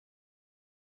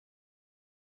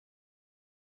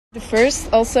The first,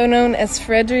 also known as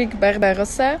Frederick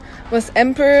Barbarossa, was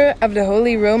emperor of the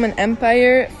Holy Roman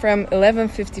Empire from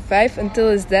 1155 until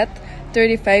his death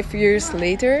 35 years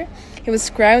later. He was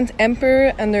crowned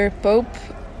emperor under Pope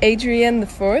Adrian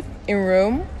IV in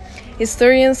Rome.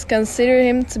 Historians consider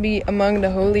him to be among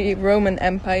the Holy Roman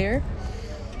Empire.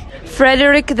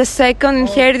 Frederick II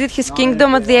inherited his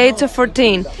kingdom at the age of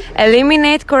 14,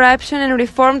 eliminated corruption and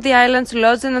reformed the island's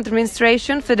laws and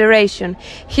administration federation.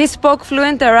 He spoke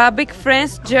fluent Arabic,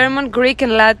 French, German, Greek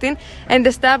and Latin and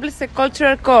established a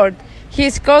cultural court. He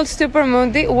is called Super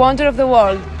Mundi, wonder of the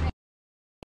world.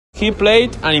 He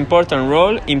played an important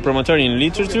role in promoting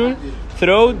literature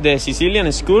through the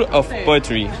Sicilian School of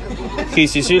Poetry,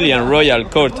 his Sicilian royal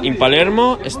court in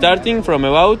Palermo, starting from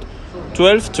about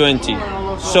 1220.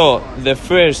 So, the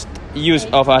first use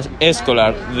of a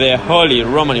scholar, the Holy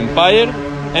Roman Empire,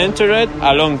 entered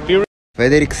a long period.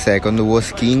 Frederick II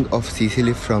was King of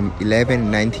Sicily from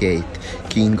 1198,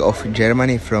 King of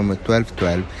Germany from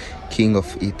 1212, King of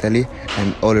Italy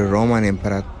and Holy Roman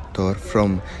Emperor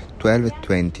from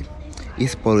 1220.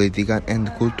 His political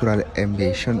and cultural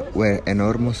ambitions were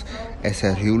enormous as he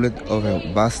ruled over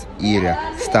a vast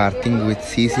area, starting with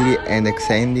Sicily and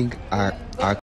extending